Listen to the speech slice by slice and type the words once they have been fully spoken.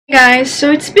Guys,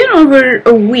 so it's been over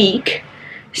a week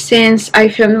since I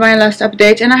filmed my last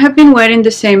update and I have been wearing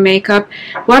the same makeup.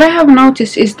 What I have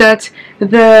noticed is that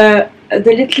the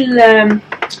little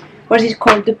what is it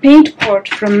called, the paint pot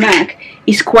from MAC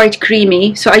is quite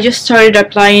creamy, so I just started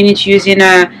applying it using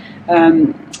a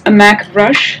MAC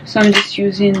brush. So I'm just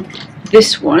using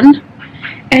this one,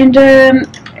 and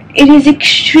it is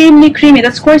extremely creamy.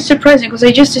 That's quite surprising because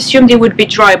I just assumed it would be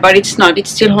dry, but it's not.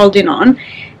 It's still holding on.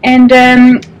 And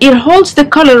it holds the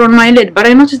color on my lid, but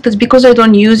I noticed that because I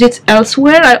don't use it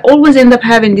elsewhere, I always end up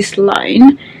having this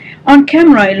line. On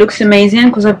camera it looks amazing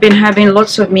because I've been having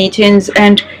lots of meetings,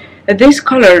 and this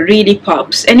color really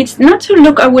pops. And it's not a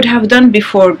look I would have done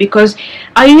before, because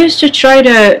I used to try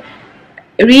to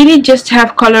really just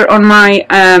have color on my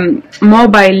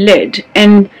mobile lid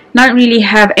and not really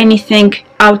have anything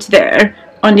out there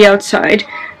on the outside.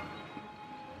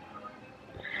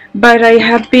 But I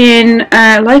have been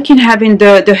liking having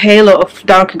the halo of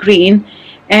dark green,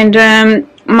 and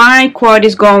my quad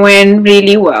is going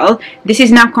really well. This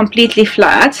is now completely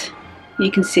flat, you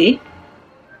can see.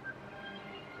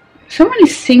 Someone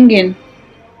is singing.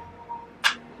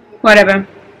 Whatever.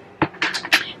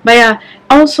 But yeah,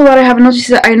 also what I have noticed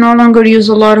is that I no longer use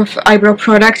a lot of eyebrow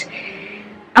product.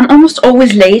 I'm almost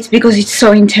always late because it's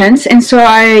so intense, and so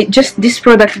I just, this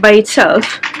product by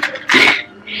itself,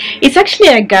 it's actually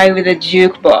a guy with a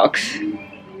jukebox.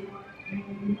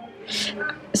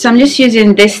 So I'm just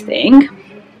using this thing,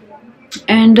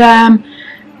 and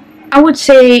I would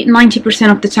say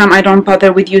 90% of the time I don't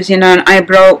bother with using an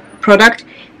eyebrow product.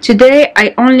 Today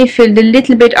I only filled a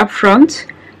little bit up front,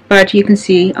 but you can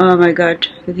see, oh my god,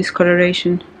 the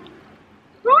discoloration.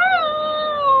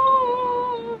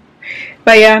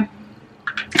 But yeah,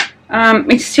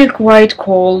 it's still quite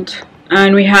cold,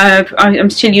 and I'm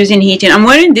still using heating. I'm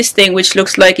wearing this thing which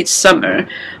looks like it's summer,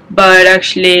 but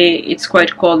actually it's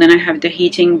quite cold, and I have the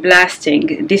heating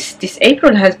blasting. This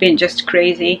April has been just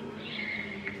crazy.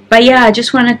 But yeah, I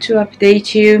just wanted to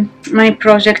update you. My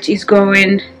project is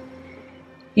going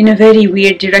in a very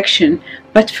weird direction,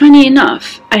 but funny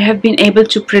enough, I have been able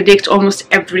to predict almost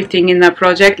everything in that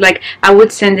project. Like, I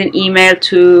would send an email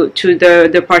to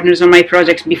the partners on my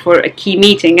project before a key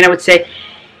meeting, and I would say,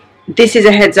 this is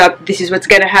a heads up, this is what's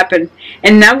gonna happen.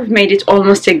 And now we've made it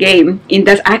almost a game, in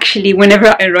that actually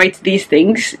whenever I write these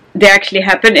things, they actually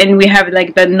happen, and we have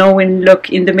like that knowing look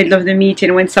in the middle of the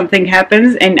meeting when something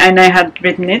happens, and I had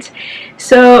written it.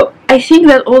 So I think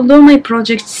that although my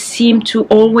projects seem to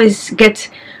always get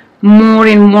more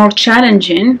and more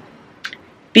challenging,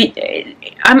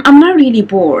 I'm not really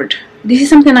bored. This is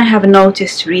something I have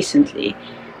noticed recently.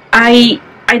 I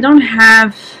don't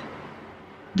have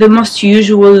the most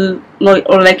usual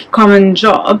or like common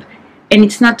job, and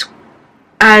it's not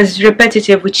as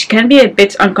repetitive, which can be a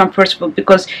bit uncomfortable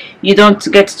because you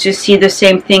don't get to see the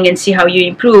same thing and see how you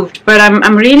improved. But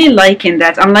I'm really liking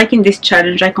that. I'm liking this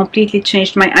challenge. I completely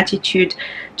changed my attitude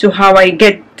to how I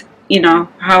get, you know,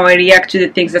 how I react to the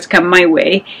things that come my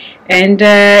way, and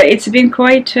it's been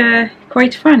quite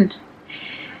fun.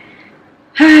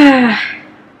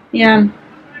 Yeah,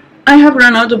 I have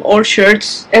run out of all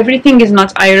shirts. Everything is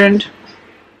not ironed.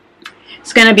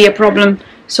 It's gonna be a problem,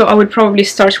 so I would probably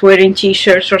start wearing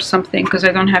t-shirts or something, because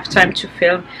I don't have time to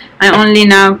film. I only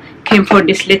now came for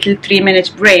this little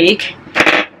 3-minute break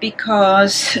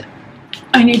because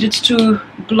I needed to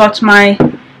blot my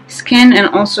skin and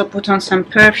also put on some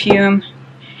perfume.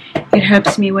 It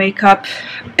helps me wake up,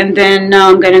 and then now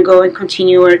I'm gonna go and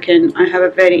continue working. I have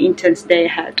a very intense day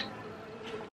ahead.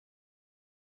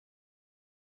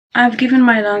 I've given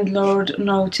my landlord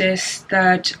notice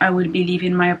that I will be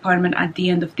leaving my apartment at the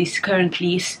end of this current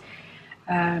lease,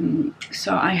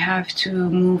 so I have to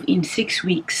move in 6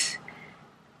 weeks.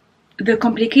 The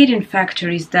complicating factor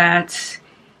is that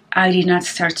I did not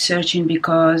start searching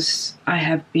because I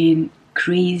have been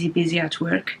crazy busy at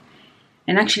work,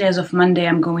 and actually as of Monday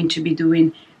I'm going to be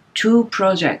doing 2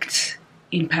 projects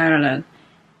in parallel.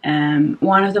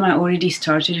 One of them I already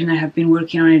started and I have been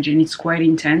working on it, and it's quite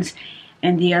intense,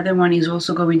 and the other one is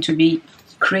also going to be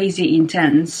crazy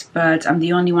intense, but I'm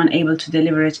the only one able to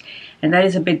deliver it, and that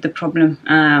is a bit the problem.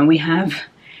 We have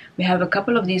a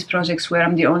couple of these projects where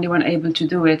I'm the only one able to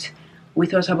do it. We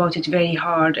thought about it very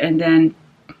hard and then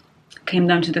came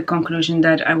down to the conclusion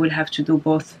that I will have to do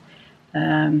both,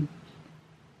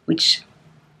 which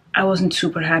I wasn't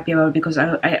super happy about, because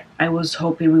I was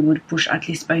hoping we would push at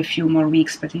least by a few more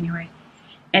weeks, but anyway.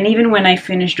 And even when I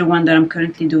finish the one that I'm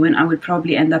currently doing, I would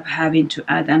probably end up having to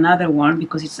add another one,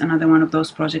 because it's another one of those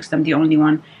projects that I'm the only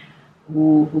one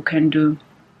who can do.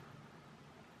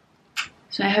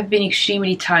 So I have been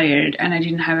extremely tired, and I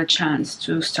didn't have a chance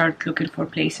to start looking for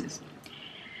places.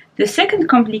 The second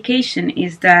complication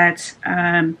is that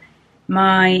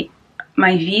my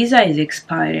visa is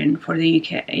expiring for the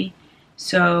UK,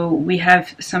 so we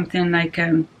have something like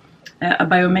a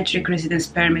biometric residence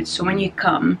permit. So when you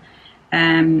come,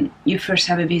 you first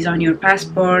have a visa on your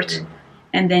passport,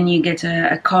 and then you get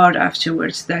a card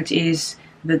afterwards that is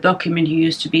the document you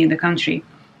use to be in the country.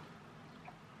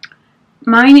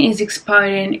 Mine is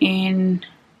expiring in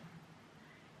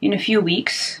a few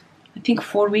weeks, I think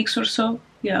 4 weeks or so.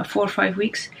 Yeah, 4 or 5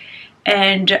 weeks.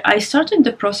 And I started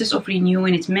the process of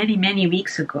renewing it many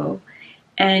weeks ago,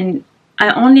 and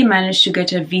I only managed to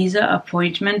get a visa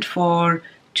appointment for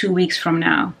 2 weeks from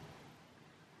now.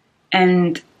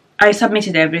 And I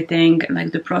submitted everything,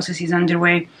 like the process is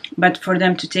underway, but for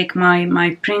them to take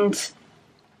my print,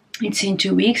 it's in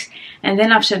 2 weeks. And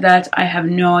then after that, I have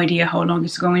no idea how long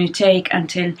it's going to take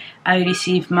until I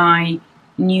receive my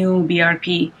new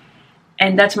BRP.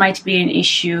 And that might be an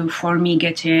issue for me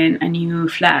getting a new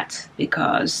flat,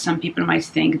 because some people might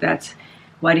think that,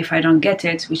 what if I don't get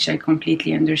it, which I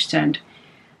completely understand.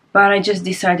 But I just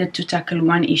decided to tackle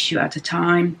one issue at a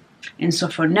time. And so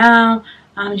for now,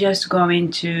 I'm just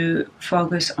going to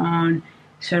focus on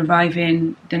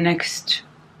surviving the next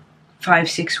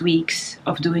 5-6 weeks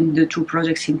of doing the 2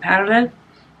 projects in parallel.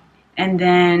 And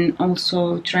then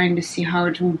also trying to see how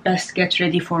to best get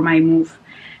ready for my move.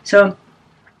 So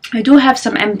I do have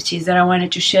some empties that I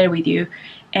wanted to share with you,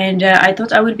 and I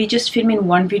thought I would be just filming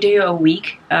 1 video a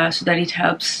week so that it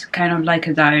helps, kind of like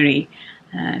a diary.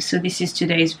 So this is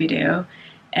today's video,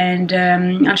 and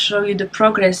I'll show you the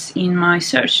progress in my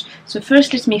search. So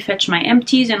first let me fetch my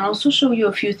empties and also show you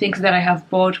a few things that I have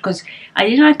bought, because I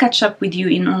did not catch up with you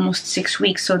in almost 6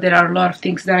 weeks, so there are a lot of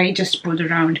things that I just put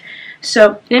around.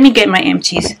 So let me get my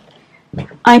empties.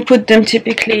 I put them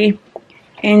typically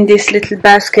in this little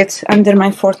basket under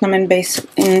my Fortnum & base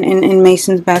in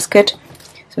Mason's basket.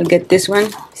 So I'll get this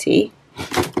one, see?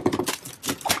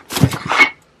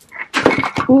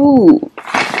 Ooh!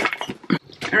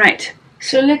 Alright,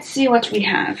 so let's see what we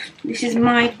have. This is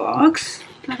my box.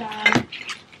 Ta-da!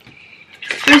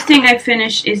 First thing I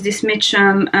finished is this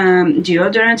Mitchum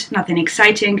deodorant. Nothing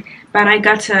exciting, but I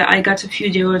got a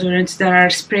few deodorants that are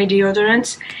spray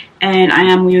deodorants, and I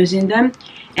am using them.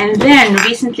 And then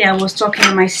recently I was talking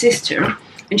to my sister,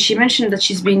 and she mentioned that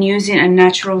she's been using a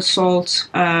natural salt,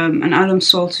 an alum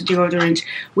salt deodorant,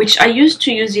 which I used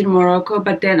to use in Morocco,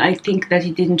 but then I think that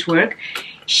it didn't work.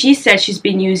 She said she's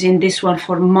been using this one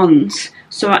for months,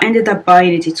 so I ended up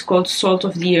buying it. It's called Salt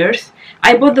of the Earth.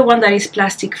 I bought the one that is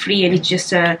plastic free, and it's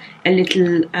just a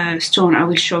little stone I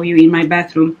will show you in my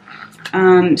bathroom.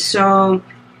 So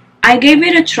I gave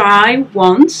it a try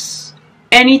once,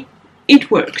 and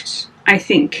it worked, I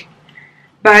think.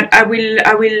 But I will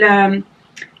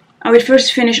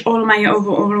first finish all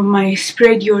of my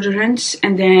spray deodorants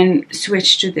and then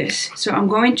switch to this. So I'm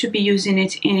going to be using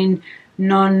it in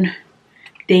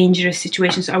non-dangerous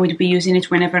situations. I would be using it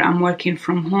whenever I'm working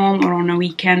from home or on a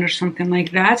weekend or something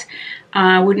like that.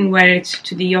 I wouldn't wear it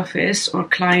to the office or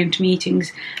client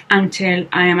meetings until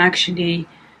I am actually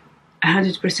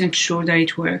 100% sure that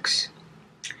it works.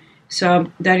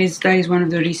 So that is one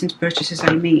of the recent purchases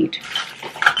I made.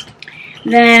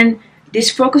 Then this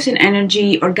Focus and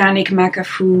Energy Organic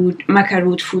Maca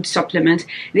Root Food Supplement.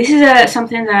 This is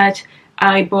something that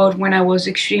I bought when I was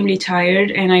extremely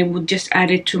tired, and I would just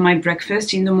add it to my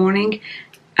breakfast in the morning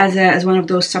as one of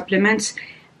those supplements.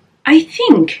 I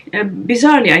think,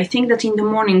 bizarrely, I think that in the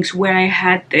mornings where I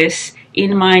had this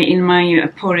in my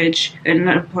porridge,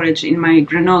 not porridge, in my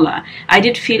granola, I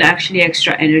did feel actually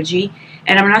extra energy.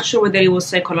 And I'm not sure whether it was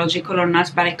psychological or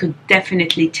not, but I could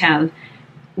definitely tell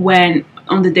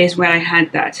on the days where I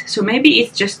had that. So maybe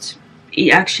it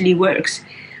actually works.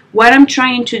 What I'm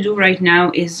trying to do right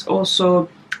now is also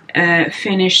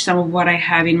finish some of what I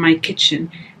have in my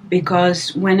kitchen,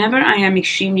 because whenever I am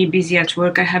extremely busy at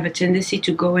work, I have a tendency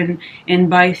to go and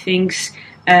buy things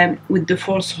with the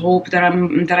false hope that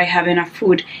I have enough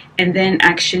food, and then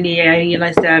actually I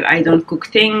realize that I don't cook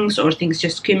things, or things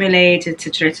just accumulate,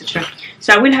 etc., etc.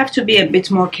 So I will have to be a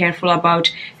bit more careful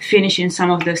about finishing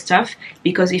some of the stuff,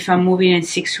 because if I'm moving in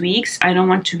 6 weeks, I don't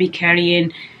want to be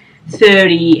carrying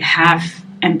 30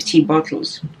 half-empty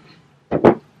bottles.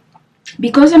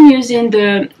 Because I'm using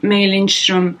the May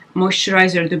Lindstrom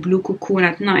moisturizer, the Blue Cocoon,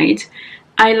 at night,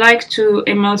 I like to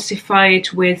emulsify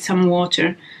it with some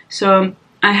water. So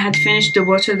I had finished the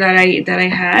water that I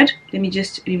had. Let me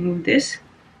just remove this.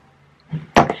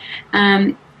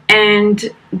 And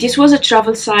this was a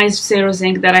travel size zero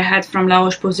zinc that I had from La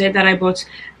Roche-Posay that I bought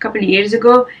a couple of years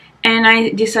ago, and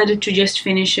I decided to just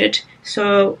finish it.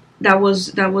 So that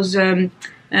was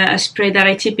a spray that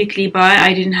I typically buy.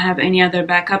 I didn't have any other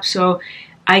backup, so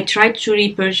I tried to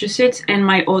repurchase it and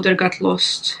my order got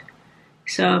lost.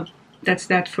 So that's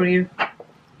that for you.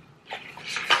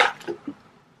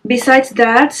 Besides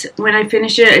that, when I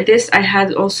finished this, I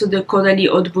had also the Caudalie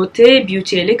Eau de Beauté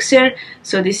Beauty Elixir.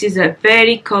 So this is a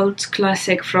very cult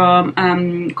classic from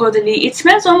Caudalie. It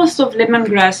smells almost of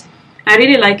lemongrass. I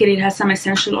really like it. It has some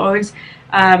essential oils.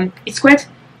 It's quite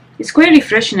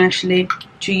refreshing actually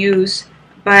to use,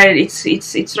 but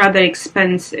it's rather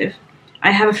expensive.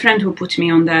 I have a friend who put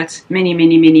me on that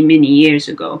many years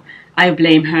ago. I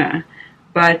blame her,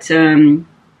 but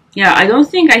yeah, I don't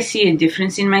think I see a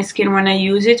difference in my skin when I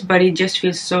use it, but it just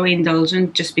feels so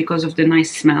indulgent just because of the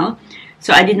nice smell.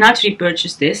 So I did not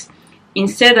repurchase this.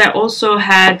 Instead, I also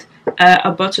had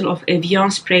a bottle of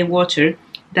Evian spray water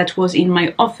that was in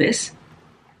my office.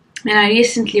 And I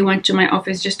recently went to my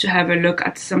office just to have a look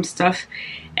at some stuff,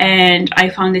 and I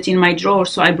found it in my drawer,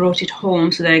 so I brought it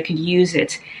home so that I could use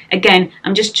it. Again,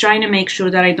 I'm just trying to make sure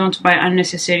that I don't buy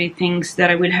unnecessary things that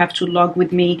I will have to lug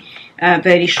with me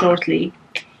very shortly.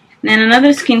 Then another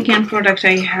skincare product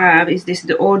I have is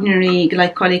the Ordinary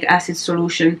Glycolic Acid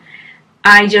Solution.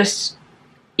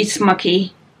 It's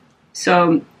mucky,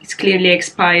 so it's clearly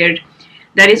expired.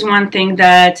 That is one thing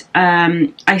that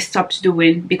I stopped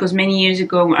doing, because many years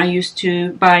ago I used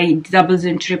to buy doubles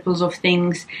and triples of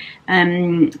things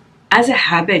as a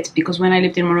habit, because when I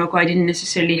lived in Morocco I didn't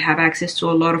necessarily have access to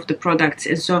a lot of the products,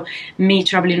 and so me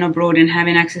traveling abroad and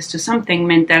having access to something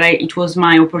meant that it was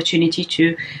my opportunity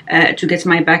to get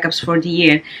my backups for the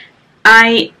year.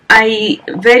 I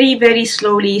very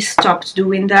slowly stopped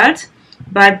doing that,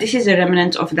 but this is a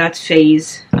remnant of that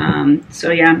phase.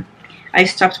 So yeah, I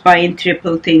stopped buying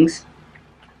triple things.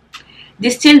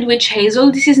 Distilled Witch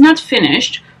Hazel, this is not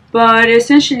finished, but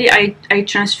essentially I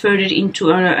transferred it into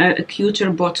a cuter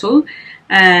bottle,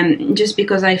 just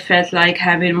because I felt like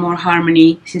having more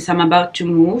harmony since I'm about to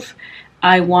move.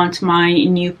 I want my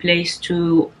new place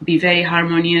to be very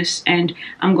harmonious, and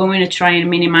I'm going to try and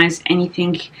minimize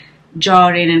anything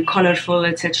jarring and colorful,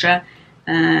 etc.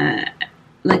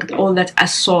 Like all that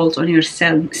assault on your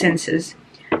senses.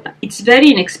 It's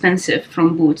very inexpensive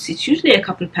from Boots. It's usually a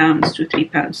couple pounds to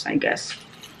 £3, I guess.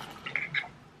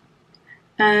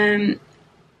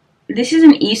 This is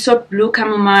an Aesop Blue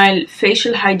Chamomile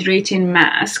Facial Hydrating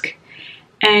Mask,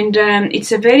 and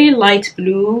it's a very light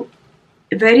blue,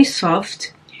 very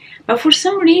soft, but for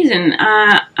some reason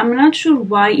I'm not sure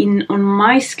why on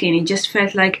my skin it just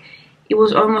felt like it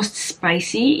was almost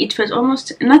spicy. It felt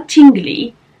almost not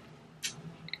tingly,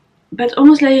 but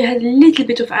almost like it had a little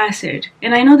bit of acid.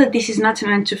 And I know that this is not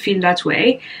meant to feel that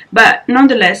way, but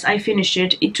nonetheless I finished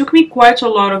it. It took me quite a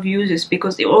lot of uses,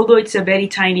 because although it's a very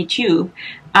tiny tube,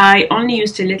 I only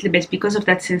used a little bit because of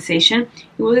that sensation.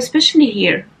 It was especially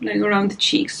here, like around the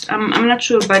cheeks. I'm not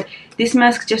sure, but this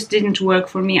mask just didn't work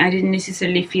for me. I didn't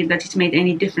necessarily feel that it made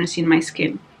any difference in my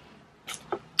skin.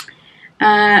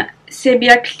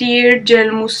 Sebia Clear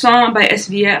Gel Moussant by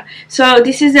SVR. So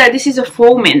this is a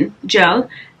foaming gel.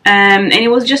 And it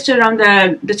was just around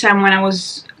the time when I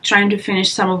was trying to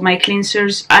finish some of my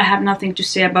cleansers. I have nothing to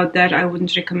say about that. I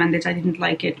wouldn't recommend it. I didn't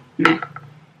like it. Meh.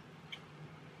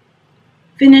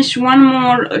 Finish one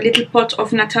more little pot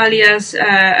of Natalia's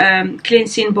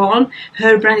cleansing balm.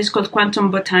 Her brand is called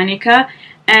Quantum Botanica.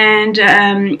 And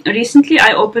recently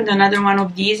I opened another one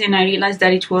of these and I realized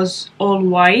that it was all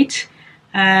white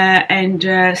and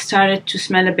started to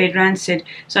smell a bit rancid.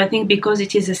 So I think because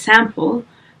it is a sample,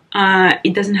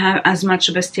 it doesn't have as much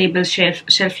of a stable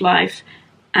shelf life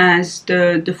as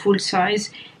the full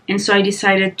size, and so I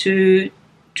decided to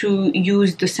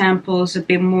use the samples a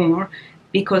bit more,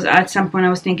 because at some point I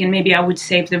was thinking maybe I would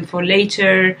save them for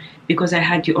later, because I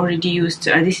had already used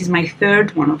this is my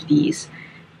third one of these,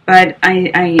 but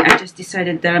I just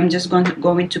decided that I'm just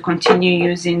going to continue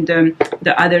using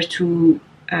the other two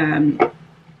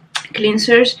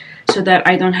cleansers, so that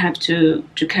I don't have to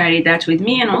carry that with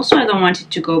me, and also I don't want it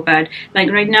to go bad. Like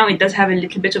right now it does have a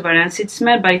little bit of a rancid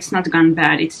smell, but it's not gone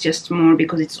bad. It's just more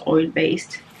because it's oil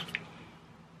based.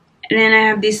 And then I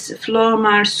have this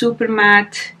Flormar Super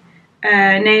Matte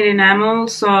nail enamel.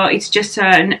 So it's just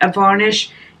a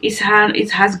varnish. It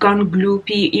has gone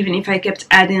gloopy, even if I kept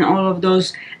adding all of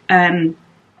those.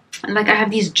 Like I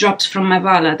have these drops from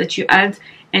Mavala that you add,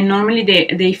 and normally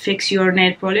they fix your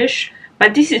nail polish.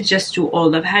 But this is just too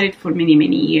old. I've had it for many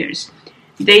years.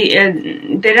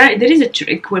 There is a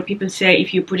trick where people say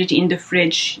if you put it in the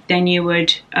fridge, then you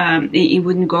would it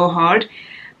wouldn't go hard.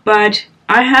 But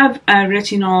I have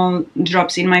retinol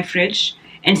drops in my fridge,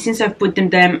 and since I've put them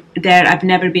there, I've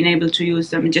never been able to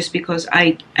use them, just because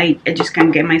I just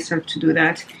can't get myself to do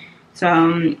that.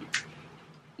 So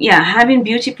yeah, having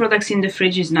beauty products in the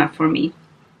fridge is not for me.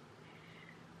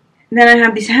 Then I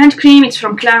have this hand cream. It's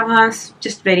from Clarins,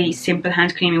 just very simple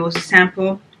hand cream. It was a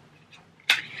sample.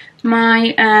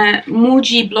 My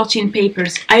Muji blotting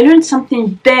papers. I learned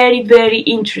something very, very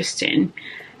interesting.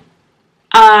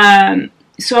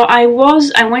 So I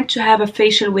went to have a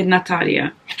facial with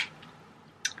Natalia.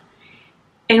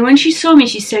 And when she saw me,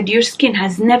 she said, your skin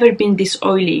has never been this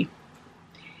oily.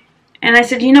 And I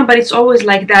said, you know, but it's always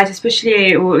like that,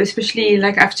 especially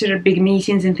like after big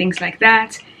meetings and things like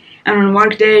that, and on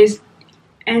work days.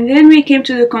 And then we came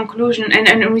to the conclusion,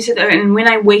 and we said, and when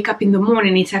I wake up in the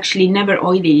morning, it's actually never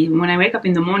oily. When I wake up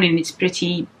in the morning, it's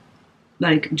pretty,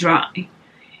 like, dry.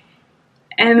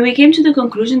 And we came to the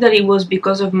conclusion that it was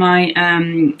because of my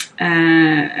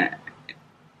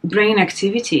brain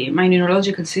activity, my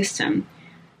neurological system.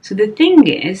 So the thing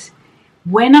is,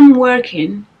 when I'm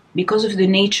working, because of the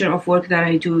nature of work that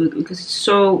I do, because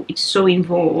it's so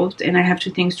involved and I have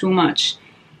to think too much,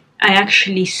 I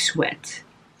actually sweat.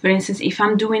 For instance, if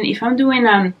I'm doing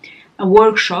a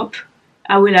workshop,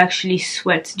 I will actually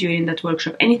sweat during that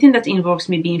workshop. Anything that involves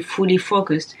me being fully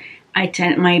focused,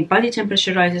 my body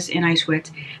temperature rises and I sweat.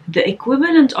 The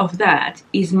equivalent of that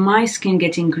is my skin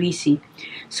getting greasy.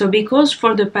 So because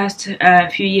for the past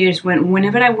few years,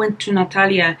 whenever I went to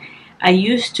Natalia, I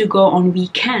used to go on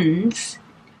weekends,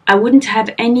 I wouldn't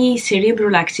have any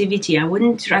cerebral activity. I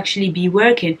wouldn't actually be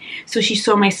working. So she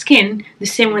saw my skin the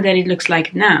same way that it looks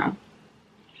like now.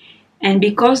 And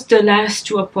because the last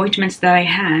 2 appointments that I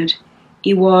had,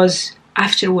 it was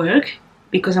after work,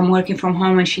 because I'm working from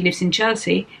home and she lives in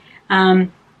Chelsea,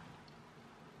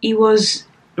 it was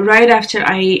right after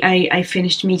I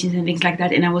finished meetings and things like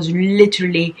that, and I was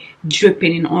literally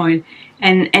dripping in oil.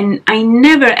 And I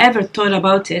never ever thought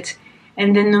about it.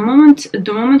 And then the moment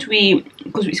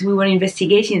because we were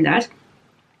investigating that,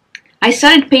 I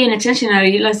started paying attention and I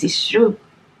realized it's true.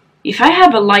 If I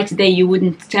have a light day, you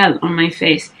wouldn't tell on my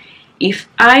face. If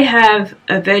I have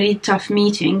a very tough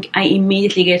meeting, I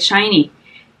immediately get shiny.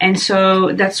 And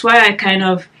so that's why I kind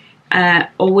of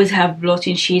always have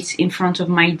blotting sheets in front of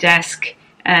my desk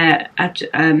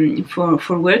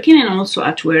for working and also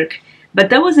at work. But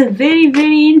that was a very,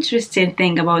 very interesting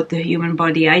thing about the human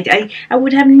body. I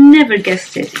would have never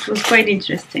guessed it. It was quite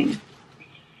interesting.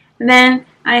 Then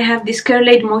I have this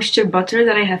Curlaid Moisture Butter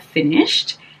that I have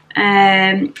finished.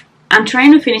 I'm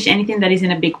trying to finish anything that is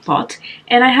in a big pot.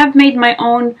 And I have made my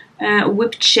own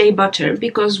whipped shea butter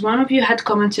because one of you had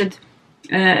commented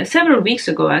several weeks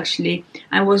ago, actually.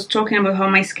 I was talking about how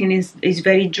my skin is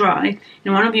very dry.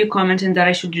 And one of you commented that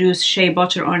I should use shea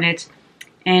butter on it.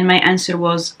 And my answer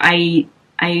was, I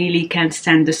really can't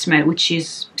stand the smell, which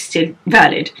is still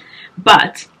valid.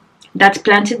 But that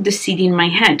planted the seed in my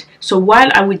head. So while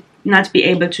I would not be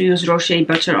able to use raw shea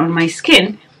butter on my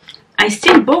skin, I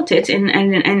still bought it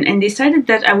and decided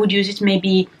that I would use it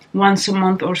maybe once a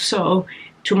month or so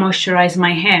to moisturize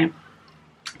my hair.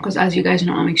 Because as you guys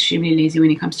know, I'm extremely lazy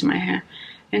when it comes to my hair.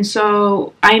 And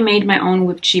so I made my own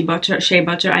whipped shea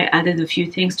butter. I added a few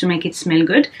things to make it smell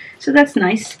good. So that's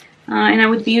nice. And I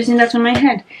would be using that on my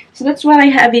head. So that's what I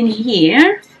have in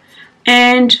here.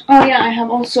 And oh yeah,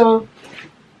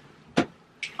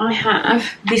 I have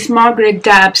this Margaret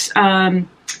Dabbs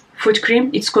foot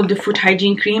cream. It's called the Foot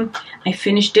Hygiene Cream. I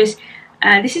finished this.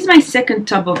 This is my second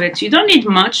tub of it. You don't need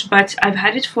much, but I've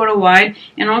had it for a while.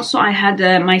 And also I had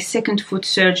my second foot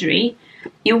surgery.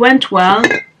 It went well.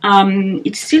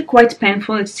 It's still quite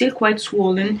painful. It's still quite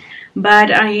swollen.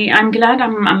 But I'm glad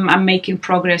I'm making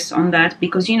progress on that,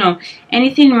 because you know,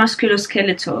 anything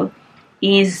musculoskeletal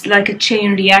is like a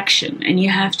chain reaction, and you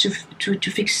have to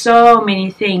fix so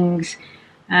many things,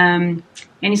 and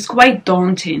it's quite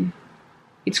daunting.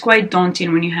 It's quite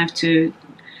daunting when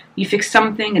you fix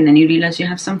something and then you realize you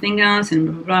have something else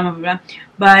and blah blah blah blah.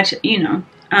 But you know,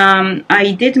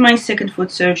 I did my second foot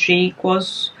surgery. It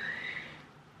was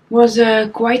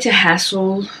quite a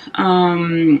hassle.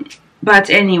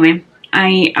 But anyway,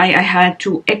 I had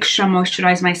to extra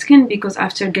moisturize my skin because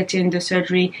after getting the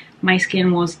surgery, my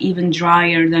skin was even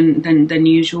drier than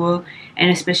usual, and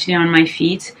especially on my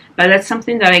feet. But that's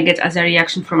something that I get as a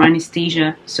reaction from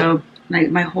anesthesia. So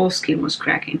like my whole skin was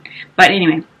cracking. But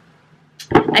anyway,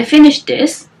 I finished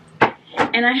this,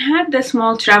 and I had the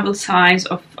small travel size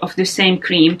of the same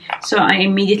cream. So I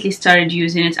immediately started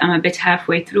using it. I'm a bit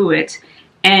halfway through it.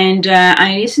 And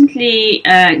I recently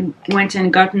went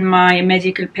and gotten my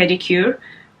medical pedicure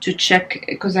to check,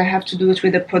 because I have to do it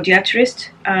with a podiatrist.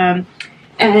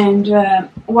 And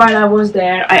while I was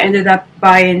there, I ended up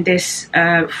buying this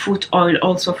foot oil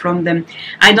also from them.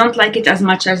 I don't like it as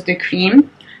much as the cream,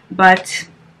 but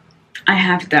I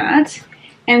have that.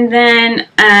 And then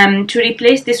to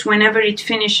replace this whenever it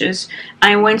finishes,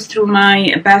 I went through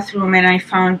my bathroom and I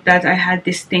found that I had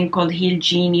this thing called Heal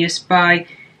Genius by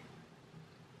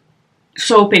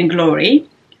Soap and Glory.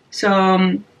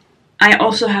 So I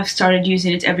also have started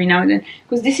using it every now and then,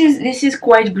 because this is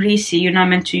quite greasy. You're not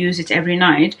meant to use it every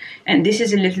night, and this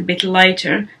is a little bit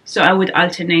lighter, so I would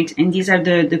alternate. And these are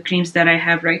the creams that I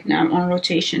have right now on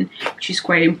rotation, which is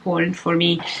quite important for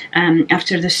me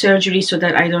after the surgery, so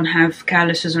that I don't have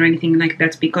calluses or anything like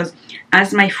that, because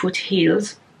as my foot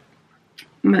heals,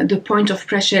 the point of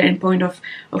pressure and point of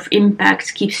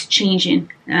impact keeps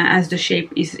changing as the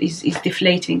shape is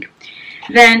deflating.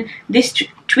 Then this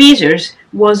tweezers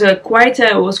was quite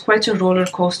a roller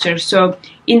coaster. So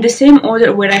in the same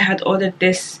order where I had ordered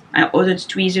this, I ordered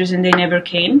tweezers and they never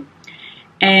came.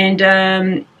 And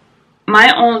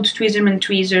my old Tweezerman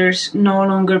tweezers no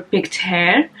longer picked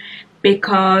hair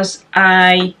because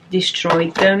I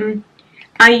destroyed them.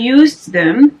 I used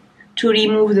them to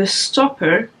remove the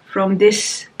stopper from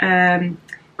this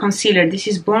concealer. This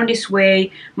is Born This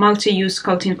Way multi-use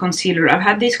sculpting concealer. I've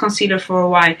had this concealer for a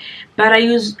while, but I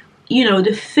use, you know,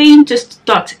 the faintest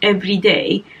dot every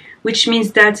day, which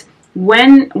means that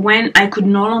when I could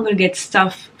no longer get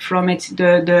stuff from it,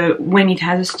 when it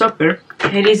has a stopper,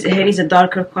 here is a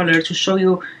darker color to show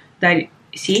you that,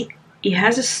 see, it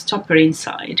has a stopper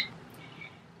inside.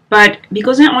 But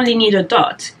because I only need a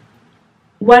dot,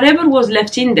 whatever was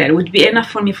left in there would be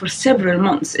enough for me for several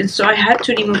months, and so I had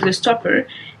to remove the stopper,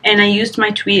 and I used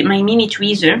my mini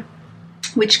tweezer,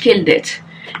 which killed it.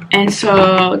 And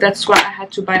so that's why I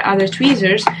had to buy other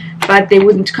tweezers, but they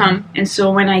wouldn't come. And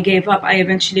so when I gave up, I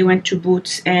eventually went to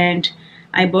Boots and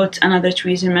I bought another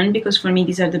Tweezerman, because for me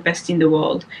these are the best in the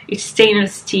world. It's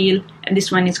stainless steel, and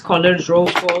this one is colored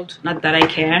rose gold. Not that I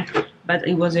care, but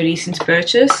it was a recent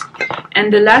purchase.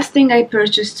 And the last thing I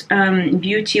purchased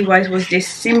beauty-wise was this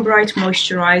Sim Bright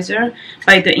moisturizer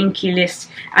by the Inky List.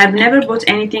 I've never bought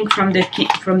anything from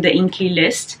the Inky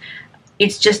List.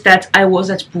 It's just that I was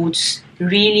at Boots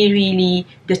really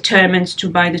determined to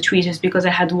buy the tweezers, because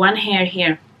I had one hair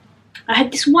here. I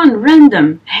had this one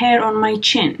random hair on my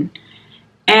chin.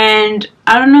 And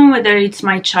I don't know whether it's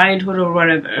my childhood or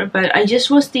whatever, but I just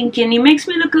was thinking, it makes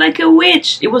me look like a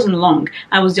witch. It wasn't long.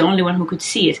 I was the only one who could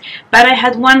see it. But I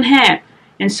had one hair.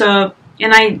 And so,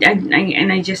 and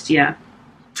I just, yeah.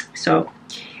 So,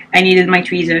 I needed my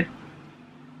tweezer.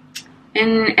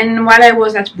 And while I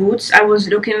was at Boots, I was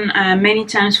looking many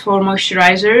times for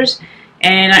moisturizers,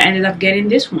 and I ended up getting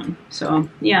this one. So,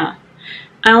 yeah.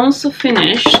 I also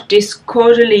finished this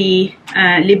Caudalie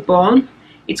lip balm.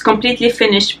 It's completely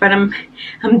finished, but I'm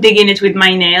digging it with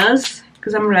my nails,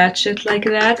 because I'm ratchet like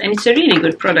that. And it's a really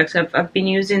good product. I've been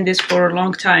using this for a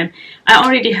long time. I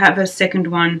already have a second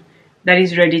one that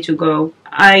is ready to go.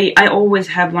 I always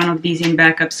have one of these in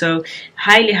backup, so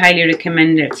highly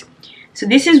recommend it. So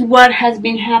this is what has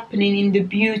been happening in the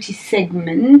beauty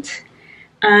segment.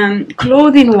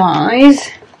 Clothing wise,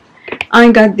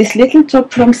 I got this little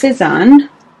top from Sezane.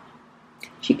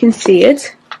 If you can see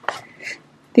it.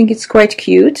 I think it's quite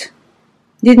cute.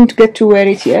 Didn't get to wear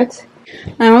it yet.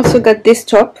 I also got this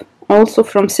top, also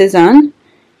from Sezane,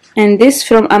 and this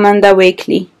from Amanda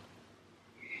Wakely.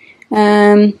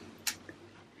 This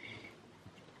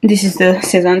is the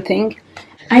Sezane thing.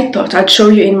 I thought I'd show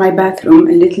you in my bathroom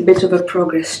a little bit of a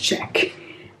progress check.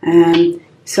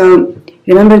 So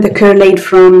remember the curl aid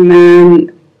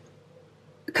from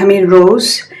Camille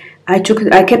Rose? I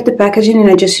kept the packaging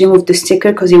and I just removed the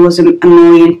sticker because it was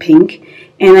annoying pink.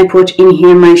 And I put in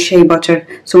here my shea butter.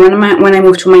 So when I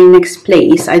move to my next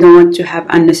place, I don't want to have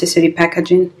unnecessary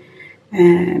packaging,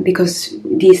 because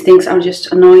these things are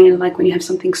just annoying, like when you have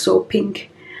something so pink.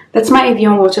 That's my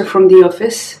Evian water from the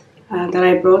office that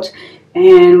I brought.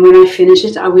 And when I finish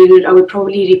it, I will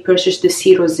probably repurchase the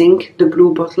Zero Zinc, the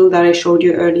blue bottle that I showed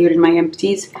you earlier in my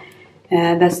empties.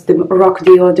 That's the rock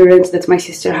deodorant that my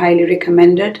sister highly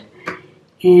recommended.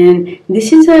 And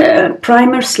this is a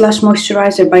primer slash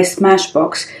moisturizer by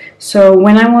Smashbox. So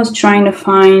when I was trying to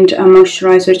find a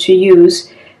moisturizer to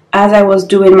use, as I was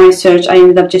doing my search, I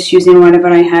ended up just using whatever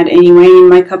I had anyway in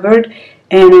my cupboard.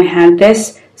 And I had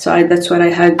this, so that's what I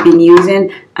had been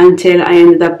using until I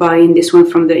ended up buying this one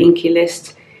from the Inky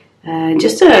List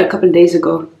just a couple days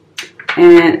ago.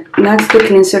 And that's the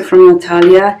cleanser from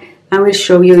Natalia. I will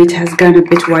show you, it has gone a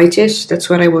bit whitish. That's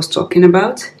what I was talking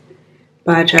about.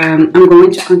 But I'm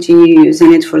going to continue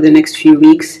using it for the next few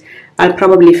weeks. I'll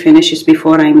probably finish it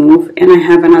before I move. And I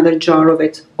have another jar of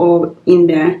it all in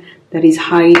there that is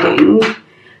hiding.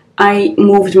 I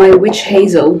moved my witch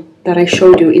hazel that I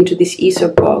showed you into this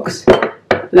Aesop box,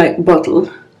 like bottle.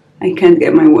 I can't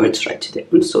get my words right today.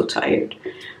 I'm so tired.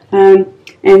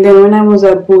 And then when I was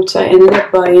at Boots, I ended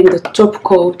up buying the top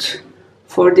coat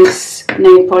for this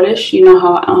nail polish. You know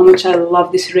how much I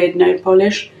love this red nail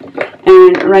polish.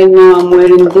 And right now I'm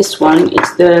wearing this one.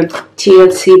 It's the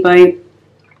TLC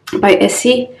by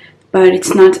Essie, but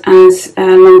it's not as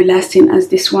long lasting as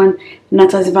this one,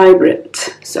 not as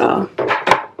vibrant. So,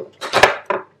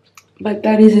 but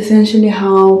that is essentially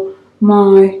how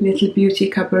my little beauty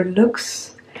cupboard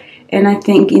looks. And I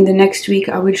think in the next week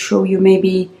I will show you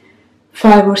maybe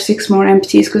 5 or 6 more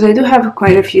empties, because I do have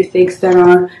quite a few things that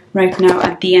are right now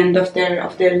at the end of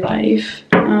their life.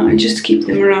 I just keep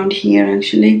them around here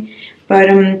actually, but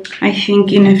I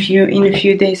think in a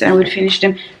few days I will finish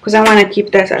them, because I want to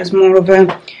keep that as more of a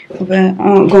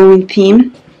ongoing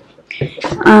theme.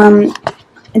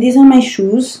 These are my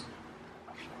shoes.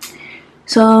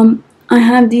 So I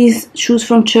have these shoes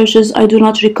from Churches. I do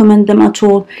not recommend them at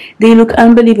all. They look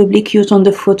unbelievably cute on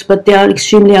the foot, but they are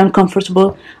extremely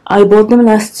uncomfortable. I bought them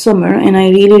last summer and I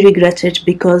really regret it,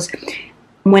 because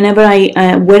whenever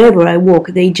wherever I walk,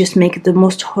 they just make the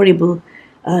most horrible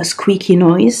squeaky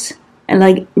noise, and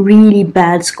like really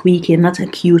bad squeaky, not a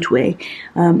cute way.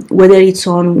 Whether it's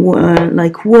on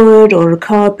like wood or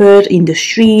carpet in the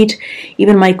street,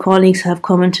 even my colleagues have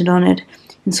commented on it.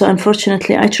 And so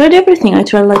unfortunately I tried everything. I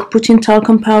tried like putting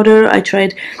talcum powder, I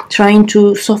tried trying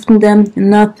to soften them,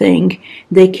 nothing.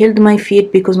 They killed my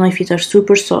feet, because my feet are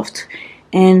super soft,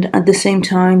 and at the same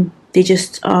time they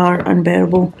just are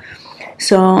unbearable.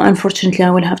 So unfortunately I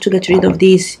will have to get rid of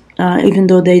these, even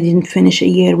though they didn't finish a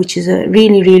year, which is a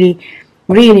really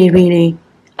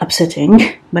upsetting.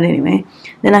 But anyway,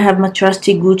 then I have my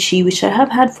trusty Gucci, which I have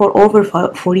had for over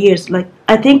 4 years, like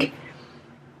I think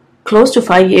close to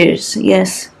 5 years,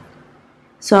 yes.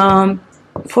 So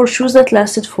for shoes that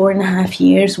lasted 4.5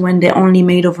 years when they're only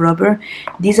made of rubber,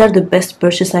 these are the best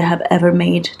purchase I have ever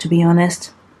made, to be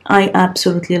honest. I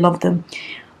absolutely love them.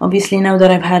 Obviously now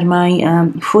that I've had my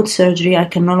foot surgery, I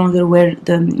can no longer wear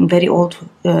the very old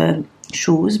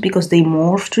shoes, because they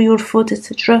morph to your foot,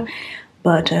 etc.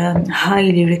 But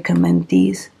highly recommend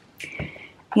these.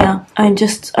 Yeah, I'm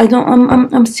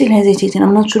still hesitating.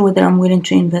 I'm not sure whether I'm willing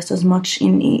to invest as much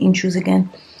in shoes again.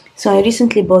 So I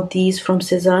recently bought these from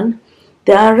Sezane.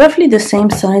 They are roughly the same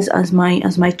size as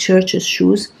my Church's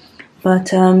shoes,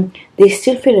 but they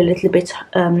still feel a little bit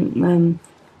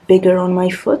bigger on my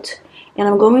foot. And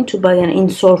I'm going to buy an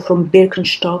insole from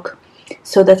Birkenstock,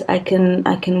 so that I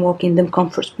can walk in them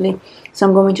comfortably. So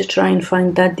I'm going to try and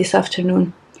find that this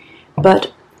afternoon.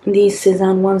 But these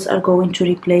Sezane ones are going to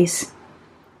replace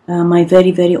my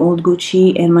very old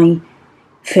Gucci and my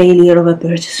failure of a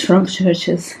purchase from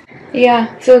Churches.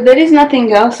 Yeah, so there is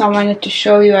nothing else I wanted to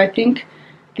show you. I think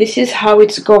this is how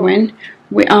it's going.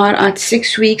 We are at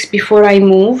 6 weeks before I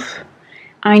move.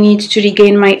 I need to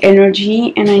regain my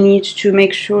energy, and I need to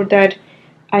make sure that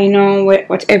I know where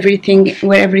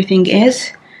everything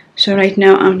is. So right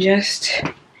now I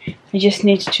just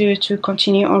need to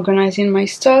continue organizing my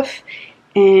stuff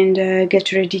and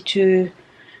get ready to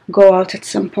go out at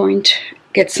some point,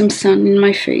 get some sun in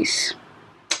my face.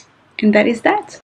 And that is that.